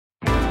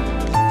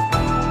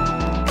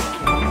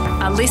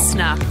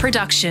listener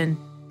production.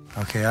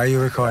 Okay, are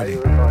you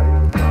recording?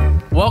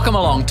 Welcome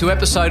along to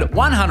episode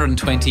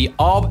 120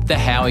 of The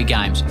Howie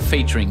Games,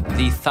 featuring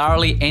the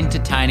thoroughly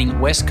entertaining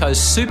West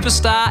Coast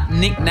superstar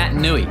Nick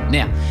Naitanui.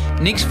 Now,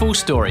 Nick's full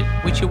story,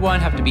 which you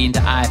won't have to be into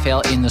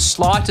AFL in the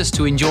slightest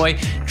to enjoy,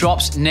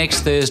 drops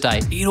next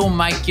Thursday. It'll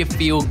make you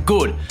feel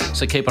good,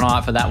 so keep an eye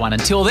out for that one.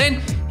 Until then,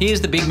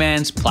 here's the big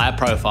man's player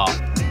profile.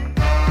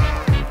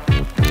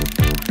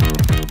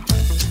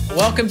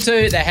 Welcome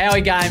to The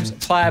Howie Games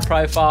player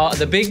profile.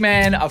 The big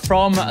man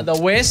from the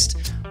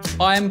West.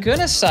 I am going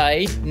to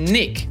say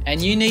Nick,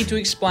 and you need to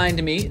explain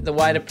to me the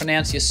way to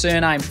pronounce your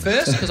surname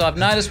first, because I've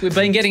noticed we've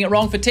been getting it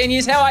wrong for 10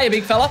 years. How are you,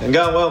 big fella? I'm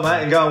going well,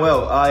 mate. I'm going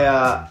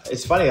well.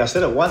 It's funny, I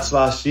said it once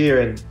last year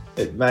and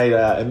it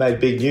made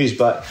big news,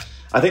 but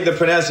I think the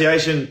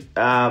pronunciation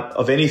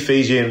of any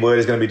Fijian word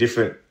is going to be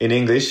different in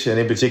English and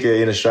in particular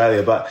in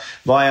Australia. But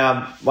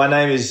my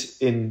name is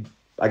in,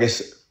 I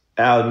guess,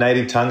 our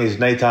native tongue is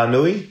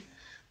Naitanui,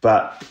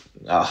 but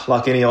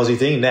like any Aussie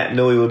thing,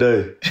 Naitanui will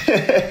do.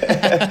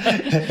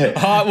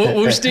 All right,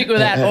 we'll stick with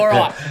that. All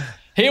right,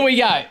 here we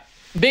go.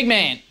 Big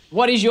man,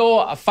 what is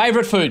your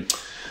favourite food?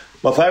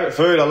 My favourite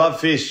food, I love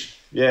fish.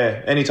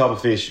 Yeah, any type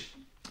of fish.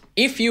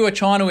 If you were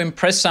trying to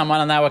impress someone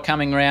and they were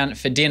coming around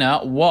for dinner,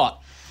 what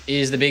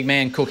is the big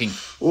man cooking?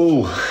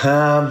 Probably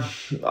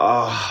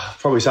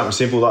something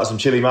simple like some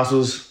chili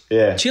mussels.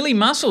 Yeah. Chili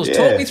mussels? Yeah.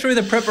 Talk me through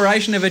the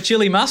preparation of a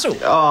chili mussel.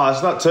 Oh,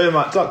 it's not too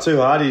much. It's not too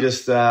hard. You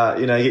just,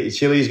 you get your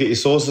chilies, get your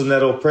sauces and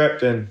that all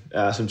prepped and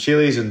some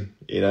chilies and,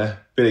 a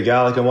bit of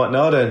garlic and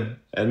whatnot and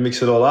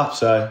mix it all up.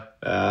 So,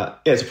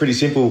 it's pretty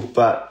simple,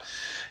 but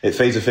it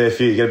feeds a fair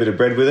few. You get a bit of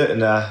bread with it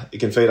and it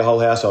can feed a whole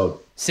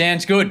household.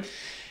 Sounds good.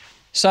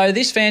 So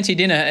this fancy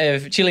dinner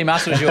of chili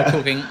mussels you're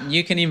cooking,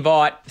 you can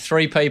invite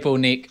 3 people,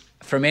 Nick,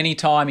 from any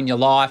time in your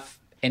life,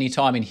 any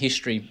time in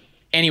history.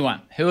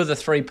 Anyone. Who are the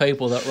 3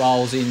 people that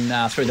rolls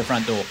in through the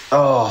front door?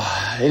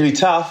 Oh, it'd be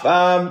tough.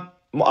 I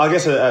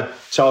guess a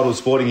childhood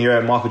sporting hero,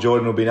 Michael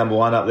Jordan, will be number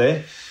 1 up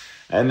there.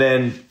 And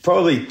then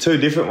probably 2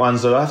 different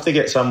ones that I have to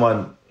get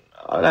someone,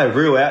 I don't know,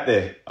 real out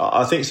there.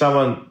 I think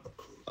someone,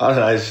 I don't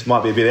know, this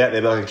might be a bit out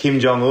there, but like a Kim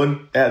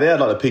Jong-un out there, I'd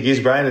like to pick his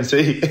brain and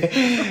see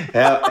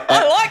how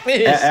I like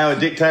this. How a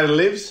dictator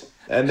lives.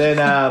 And then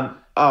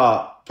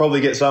probably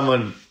get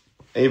someone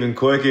even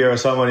quirkier or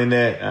someone in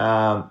there.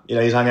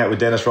 He's hung out with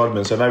Dennis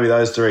Rodman, so maybe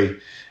those 3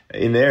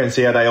 in there and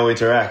see how they all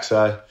interact.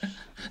 So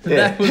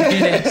yeah. That would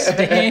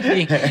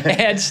be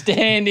an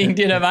outstanding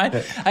dinner, mate.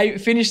 Hey,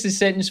 finish this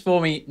sentence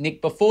for me,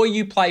 Nick. Before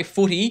you play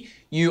footy,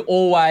 you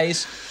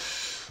always...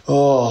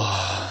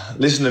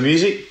 listen to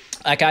music.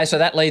 Okay, so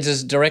that leads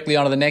us directly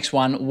on to the next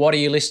one. What are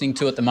you listening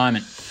to at the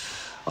moment?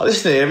 I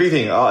listen to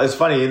everything. It's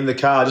funny, in the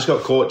car, I just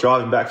got caught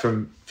driving back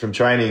from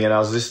training and I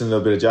was listening to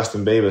a bit of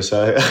Justin Bieber.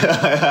 So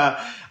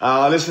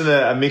I listen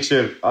to a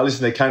mixture. I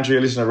listen to country, I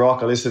listen to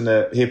rock, I listen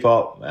to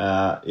hip-hop.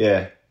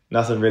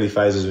 Nothing really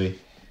phases me.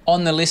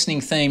 On the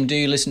listening theme, do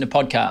you listen to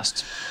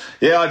podcasts?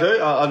 Yeah, I do.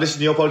 I listen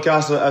to your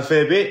podcast a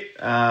fair bit.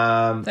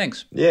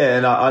 Thanks. Yeah,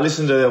 and I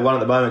listen to one at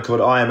the moment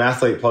called I Am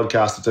Athlete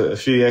podcast. It's a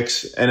few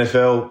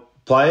ex-NFL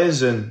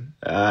players and,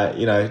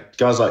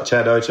 guys like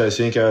Chad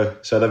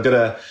Ochocinco. So they've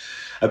got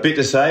a bit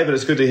to say, but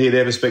it's good to hear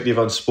their perspective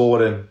on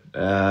sport and,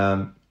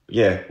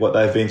 what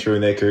they've been through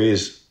in their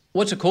careers.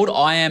 What's it called?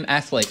 I Am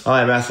Athlete.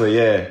 I Am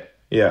Athlete,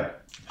 yeah.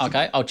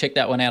 Okay, I'll check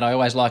that one out. I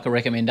always like a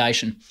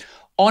recommendation.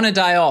 On a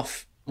day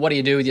off, what do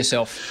you do with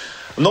yourself?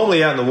 I'm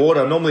normally out in the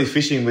water. I'm normally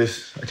fishing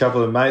with a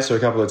couple of mates or a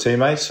couple of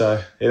teammates.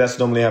 So, that's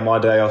normally how my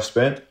day off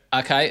spent.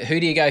 Okay, who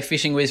do you go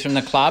fishing with from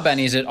the club? And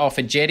is it off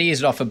a jetty?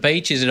 Is it off a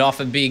beach? Is it off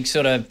a big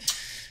sort of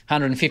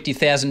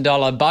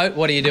 $150,000 boat?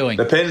 What are you doing?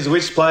 Depends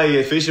which player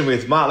you're fishing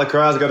with. Mark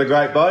Lacra's got a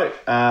great boat,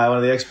 one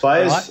of the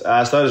ex-players.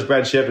 Right. So does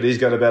Brad Shepherd. He's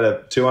got about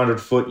a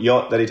 200-foot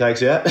yacht that he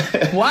takes out.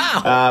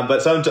 Wow.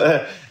 But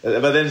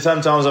then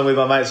sometimes I'm with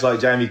my mates like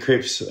Jamie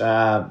Cripps,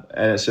 and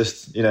it's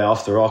just,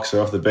 off the rocks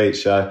or off the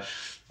beach. So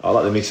I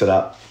like to mix it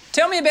up.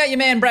 Tell me about your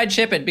man, Brad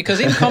Shepherd, because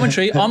in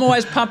commentary, I'm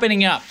always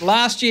pumping him up.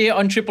 Last year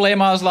on Triple M,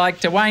 I was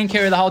like to Wayne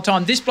Carey the whole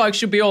time, this bloke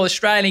should be all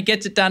Australian. He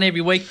gets it done every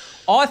week.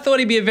 I thought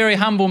he'd be a very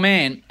humble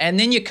man. And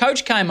then your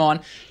coach came on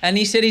and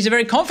he said he's a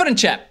very confident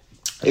chap.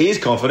 He is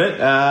confident.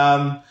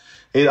 I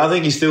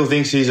think he still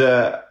thinks he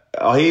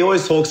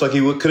always talks like he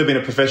could have been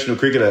a professional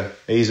cricketer.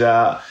 He's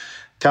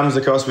comes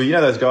across with,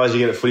 those guys you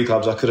get at footy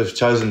clubs, I could have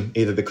chosen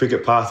either the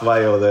cricket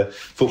pathway or the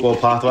football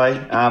pathway.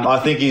 I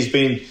think he's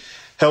been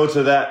held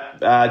to that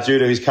due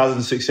to his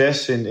cousin's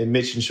success in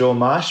Mitch and Sean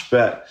Marsh.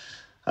 But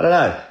I don't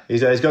know.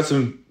 He's got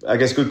some, I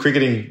guess, good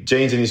cricketing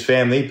genes in his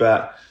family,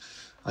 but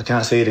I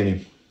can't see it in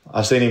him.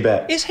 I've seen him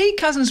bat. Is he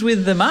cousins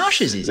with the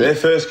Marshes, is he? They're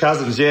first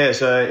cousins, yeah.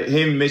 So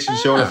him, Mitch and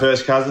Sean are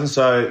first cousins.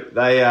 So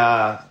they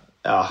are,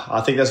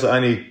 I think that's the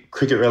only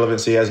cricket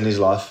relevance he has in his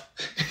life.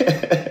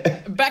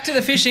 Back to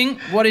the fishing.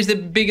 What is the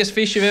biggest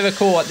fish you've ever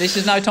caught? This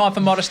is no time for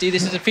modesty.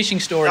 This is a fishing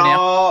story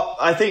now.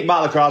 I think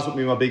Mark Lacra's would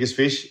be my biggest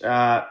fish.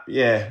 Probably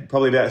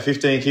about a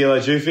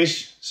 15-kilo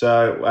jewfish.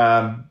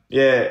 So,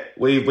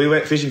 we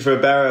went fishing for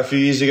a barra a few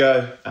years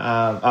ago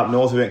up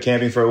north. We went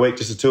camping for a week,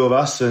 just the 2 of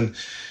us. And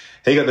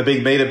he got the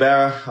big meter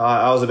barra.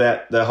 I was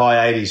about the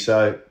high 80s,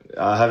 so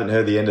I haven't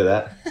heard the end of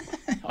that.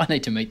 I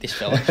need to meet this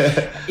fella.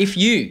 If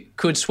you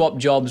could swap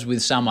jobs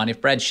with someone,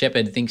 if Brad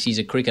Shepherd thinks he's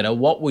a cricketer,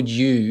 what would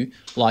you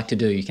like to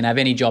do? You can have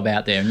any job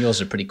out there, and yours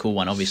is a pretty cool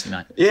one, obviously,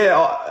 mate. Yeah,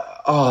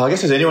 I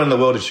guess there's anyone in the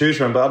world to choose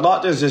from, but I'd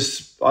like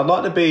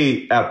to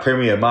be our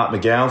Premier, Mark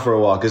McGowan, for a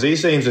while, because he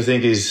seems to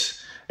think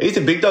he's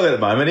the big dog at the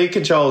moment. He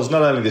controls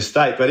not only the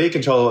state, but he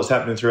controls what's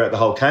happening throughout the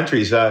whole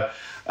country. So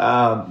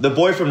the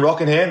boy from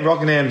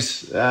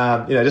Rockinham's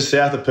just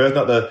south of Perth,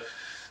 not the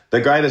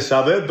greatest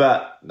suburb,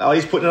 but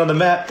he's putting it on the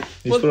map.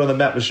 He's put it on the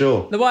map for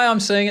sure. The way I'm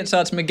seeing it, so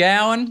it's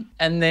McGowan,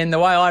 and then the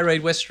way I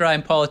read West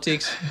Australian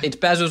politics, it's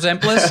Basil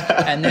Zemplis,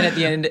 and then at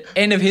the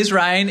end of his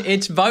reign,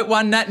 it's vote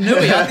one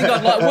Naitanui. I think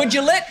I'd like.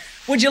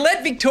 Would you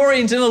let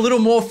Victorians in a little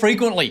more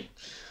frequently?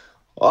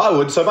 I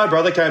would. So my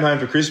brother came home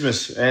for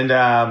Christmas,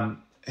 and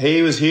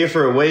he was here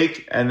for a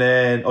week,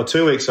 or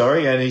 2 weeks,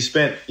 and he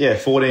spent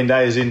 14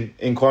 days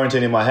in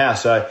quarantine in my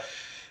house. So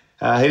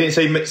he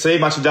didn't see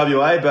much of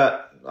WA,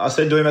 but I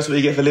said to him, that's what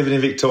you get for living in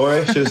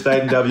Victoria. Should have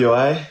stayed in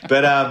WA.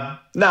 But, I'd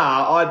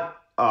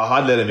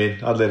let him in.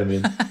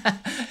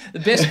 The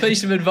best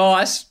piece of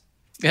advice,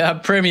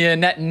 Premier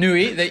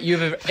Naitanui, that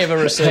you've ever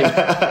received?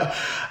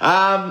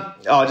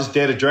 Just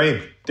dare to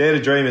dream. Dare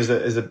to dream is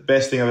the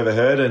best thing I've ever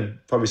heard, and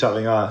probably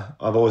something I've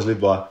always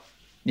lived by.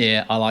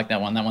 Yeah, I like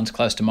that one. That one's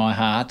close to my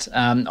heart.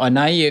 I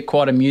know you're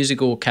quite a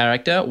musical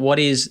character. What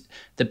is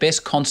the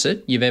best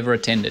concert you've ever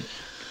attended?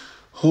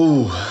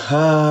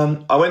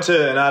 I went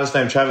to an artist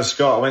named Travis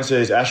Scott. I went to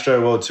his Astro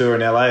World Tour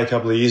in LA a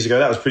couple of years ago.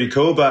 That was pretty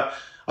cool. But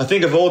I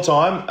think of all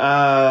time,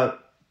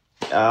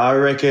 I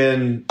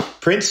reckon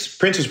Prince.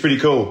 Prince was pretty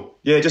cool.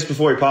 Yeah, just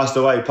before he passed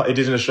away, he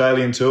did an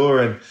Australian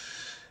tour. And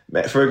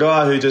for a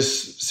guy who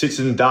just sits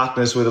in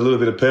darkness with a little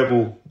bit of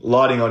purple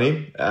lighting on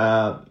him,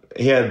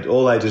 he had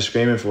all ages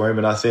screaming for him.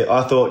 And I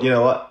thought, you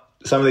know what?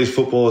 Some of these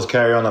footballers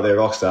carry on like they're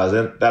rock stars.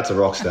 That's a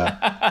rock star.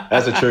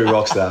 That's a true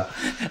rock star.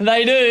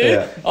 They do.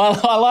 Yeah.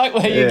 I like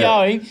where you're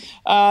going.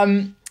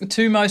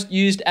 Two most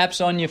used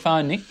apps on your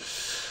phone, Nick?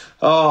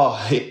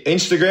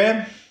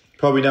 Instagram,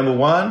 probably number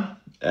one,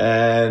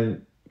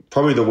 and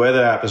probably the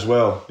weather app as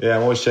well. Yeah,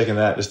 I'm always checking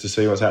that just to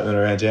see what's happening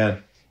around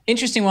town.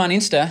 Interesting one,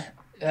 Insta.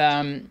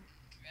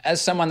 As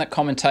someone that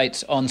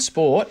commentates on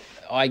sport,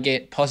 I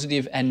get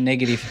positive and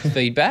negative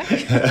feedback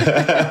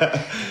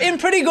in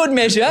pretty good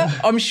measure.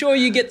 I'm sure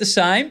you get the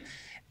same.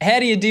 How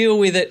do you deal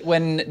with it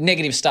when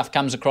negative stuff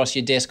comes across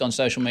your desk on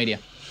social media?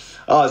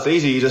 Oh, it's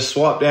easy. You just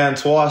swipe down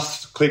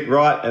twice, click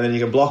right, and then you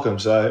can block them.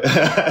 So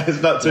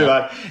it's not too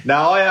hard.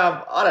 No,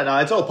 I don't know.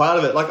 It's all part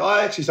of it. Like,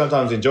 I actually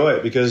sometimes enjoy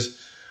it because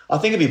I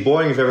think it'd be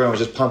boring if everyone was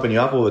just pumping you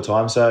up all the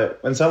time. So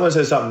when someone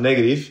says something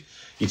negative,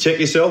 you check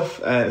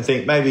yourself and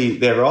think maybe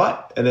they're right.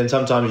 And then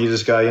sometimes you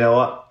just go, you know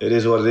what? It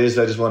is what it is.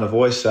 They just want a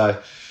voice. So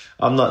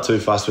I'm not too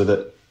fussed with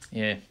it.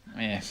 Yeah.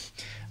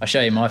 I'll show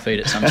you my feed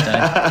at some stage.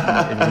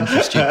 It'll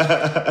interest you.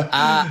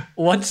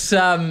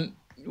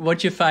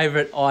 What's your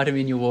favourite item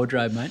in your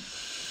wardrobe, mate?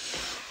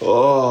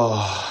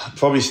 Oh,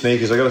 probably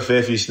sneakers. I got a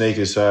fair few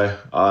sneakers. So,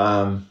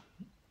 I've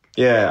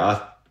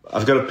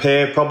got a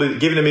pair probably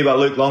given to me by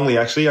Luke Longley,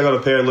 actually. I got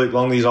a pair of Luke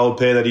Longley's old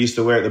pair that he used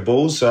to wear at the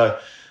Bulls. So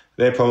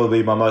they're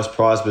probably my most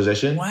prized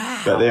possession.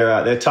 Wow. But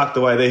they're tucked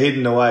away. They're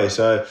hidden away.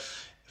 So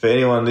for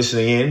anyone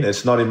listening in,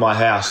 it's not in my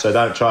house. So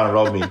don't try and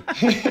rob me.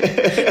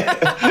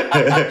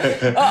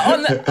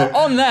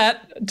 On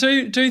that,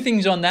 two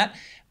things on that.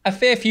 A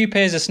fair few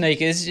pairs of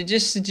sneakers.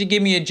 Just to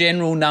give me a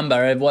general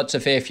number of what's a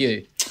fair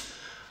few.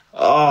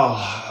 A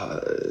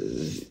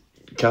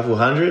couple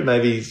hundred,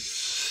 maybe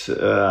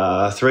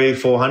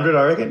 300-400,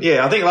 I reckon.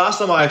 Yeah, I think last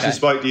time I actually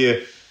spoke to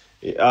you,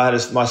 I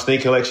had my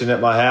sneaker collection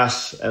at my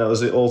house, and it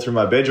was all through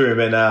my bedroom,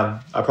 and I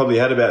probably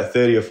had about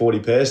 30 or 40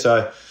 pairs.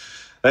 So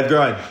they've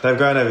grown. They've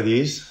grown over the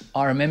years.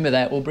 I remember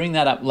that. We'll bring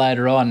that up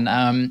later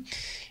on.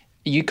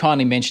 You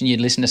kindly mentioned you'd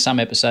listened to some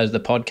episodes of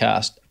the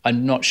podcast.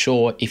 I'm not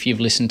sure if you've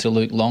listened to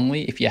Luke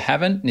Longley. If you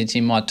haven't, it's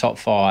in my top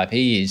 5.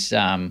 He is,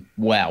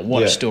 wow,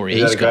 what a story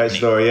he's got. He's got a great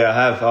story. Yeah, I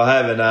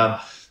have. And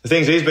the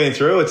things he's been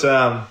through, it's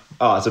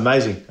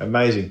amazing.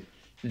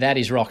 That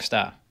is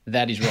rockstar.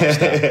 When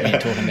you're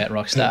talking about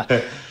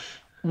rockstar.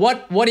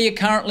 What are you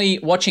currently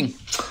watching?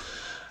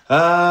 What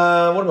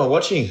am I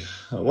watching?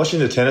 I'm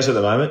watching the tennis at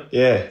the moment.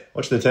 Yeah,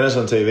 watching the tennis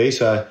on TV.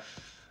 So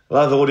I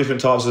love all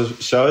different types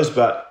of shows,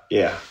 but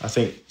yeah, I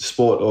think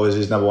sport always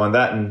is number one.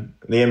 That and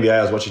the NBA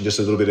I was watching just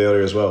a little bit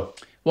earlier as well.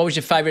 What was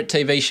your favourite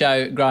TV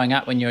show growing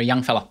up when you were a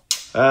young fella?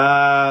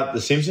 The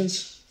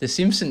Simpsons. The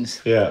Simpsons?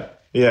 Yeah.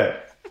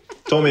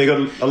 Taught me, you got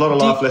a lot of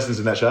life lessons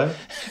in that show.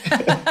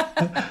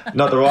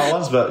 Not the right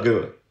ones, but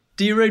good.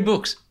 Do you read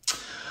books?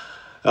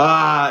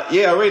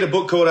 I read a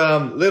book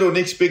called Little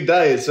Nick's Big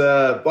Day. It's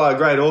by a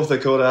great author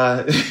called...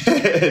 I'm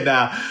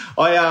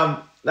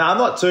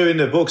not too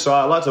into books, so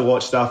I like to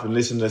watch stuff and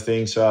listen to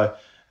things. So,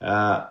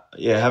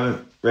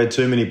 haven't read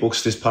too many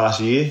books this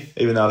past year,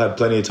 even though I've had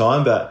plenty of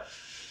time. But,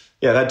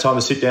 I've had time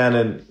to sit down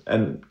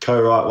and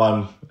co-write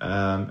one.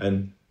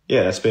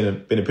 That's been a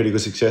pretty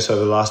good success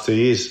over the last 2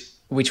 years.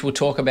 Which we'll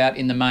talk about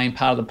in the main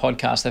part of the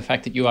podcast, the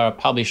fact that you are a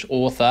published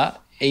author.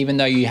 even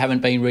though you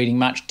haven't been reading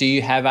much, do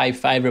you have a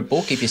favourite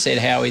book? If you said,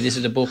 Howie, this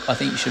is a book I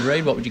think you should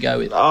read, what would you go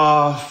with?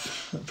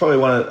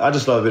 Probably I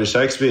just love a bit of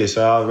Shakespeare,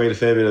 so I'll read a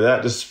fair bit of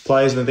that, just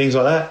plays and things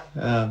like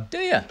that. Do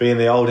you? Being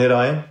the old head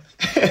I am.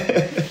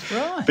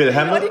 Right. Bit of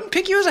Hamlet. I didn't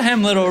pick you as a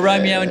Hamlet or a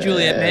Romeo and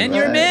Juliet man.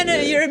 You're a man.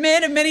 You're a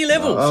man at many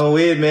levels. I'm a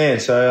weird man,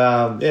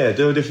 so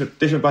do a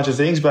different bunch of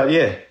things. But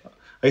yeah,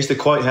 I used to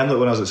quote Hamlet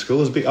when I was at school.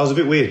 I was a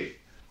bit weird.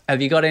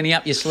 Have you got any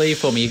up your sleeve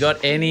for me? You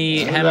got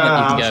any Hamlet you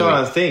can I'm go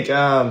trying with? to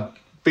think.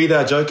 Be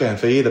thou joker,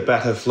 for ye the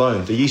bat have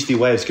flown. The yeasty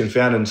waves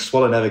confound and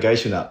swallow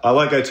navigation up. I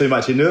won't go too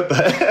much into it,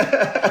 but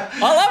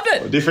I loved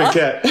it. Different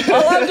cat.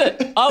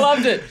 I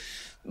loved it.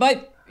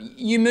 Mate,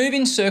 you move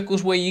in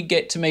circles where you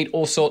get to meet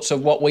all sorts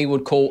of what we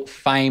would call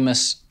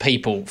famous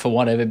people, for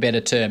whatever better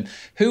term.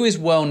 Who is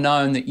well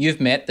known that you've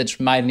met that's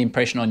made an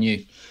impression on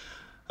you?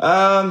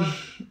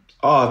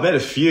 I've met a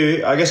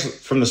few. I guess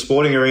from the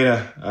sporting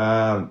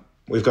arena,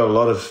 we've got a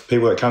lot of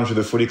people that come through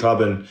the footy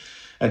club and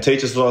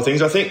teach us a lot of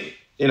things. I think,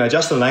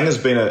 Justin Langer's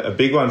been a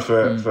big one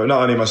for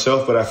not only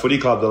myself but our footy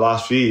club the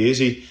last few years.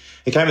 He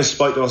came and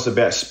spoke to us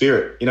about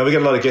spirit. We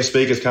get a lot of guest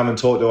speakers come and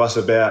talk to us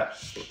about,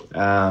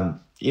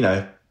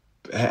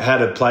 how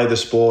to play the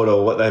sport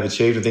or what they've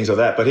achieved and things like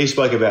that. But he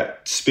spoke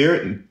about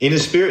spirit, and inner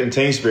spirit and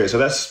team spirit. So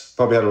that's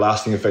probably had a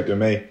lasting effect on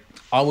me.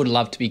 I would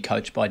love to be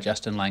coached by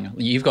Justin Langer.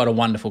 You've got a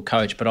wonderful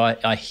coach,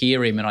 but I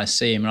hear him and I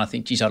see him and I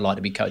think, geez, I'd like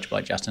to be coached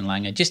by Justin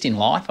Langer. Just in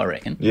life, I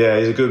reckon. Yeah,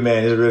 he's a good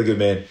man. He's a really good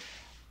man.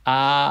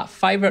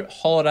 Favourite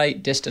holiday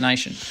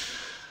destination?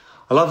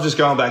 I love just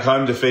going back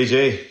home to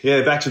Fiji.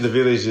 Yeah, back to the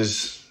village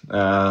is,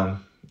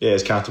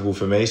 it's comfortable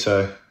for me.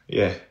 So,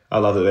 yeah, I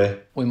love it there.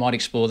 We might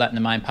explore that in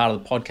the main part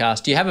of the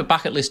podcast. Do you have a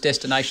bucket list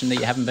destination that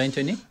you haven't been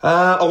to, Nick?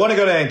 I want to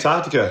go to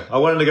Antarctica. I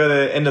wanted to go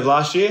there end of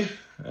last year,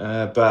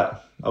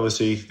 but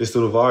obviously this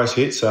little virus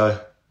hit, so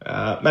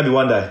maybe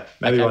one day.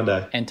 One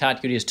day.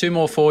 Antarctica it is. Two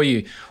more for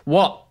you.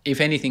 What,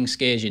 if anything,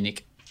 scares you,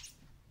 Nick?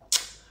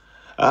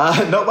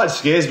 Not much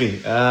scares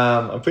me.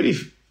 I'm pretty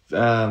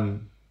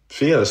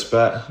fearless,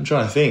 but I'm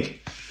trying to think.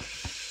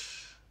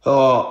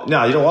 Oh,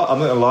 no, you know what? I'm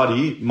not going to lie to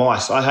you.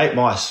 Mice. I hate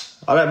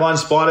mice. I don't mind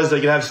spiders. They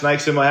can have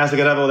snakes in my house. They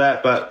can have all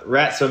that. But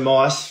rats and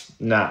mice,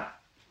 nah.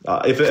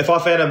 If I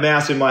found a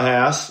mouse in my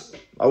house,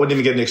 I wouldn't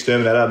even get an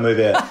exterminator. I'd move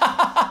out.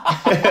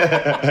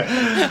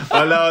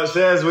 I know it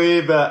sounds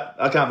weird, but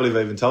I can't believe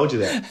I even told you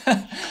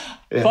that.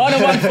 Yeah.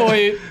 Final one for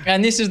you,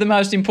 and this is the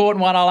most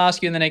important one I'll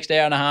ask you in the next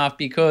hour and a half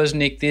because,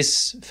 Nick,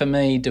 this, for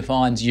me,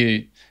 defines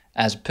you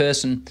as a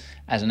person,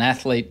 as an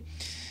athlete,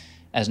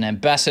 as an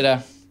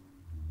ambassador,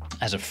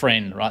 as a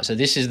friend, right? So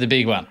this is the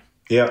big one.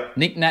 Yep.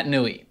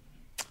 Naitanui,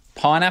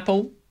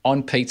 pineapple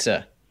on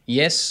pizza,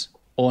 yes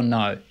or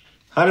no?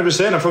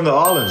 100%. I'm from the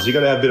islands. You got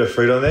to have a bit of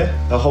fruit on there.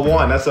 The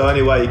Hawaiian, that's the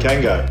only way you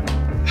can go.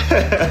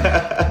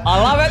 I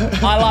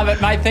love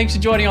it, mate. Thanks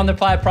for joining on the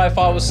Player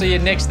Profile. We'll see you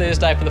next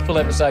Thursday for the full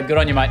episode. Good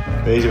on you, mate.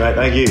 Easy, mate.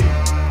 Thank you.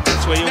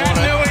 That's where you want it.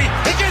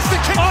 He gets the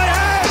kick. Oh,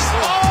 yes!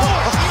 Oh,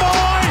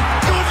 my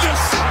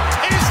goodness.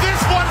 Is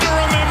this one to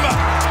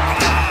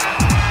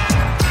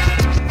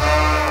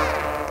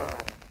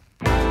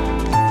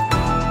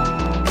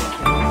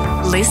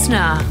remember?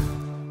 Listener.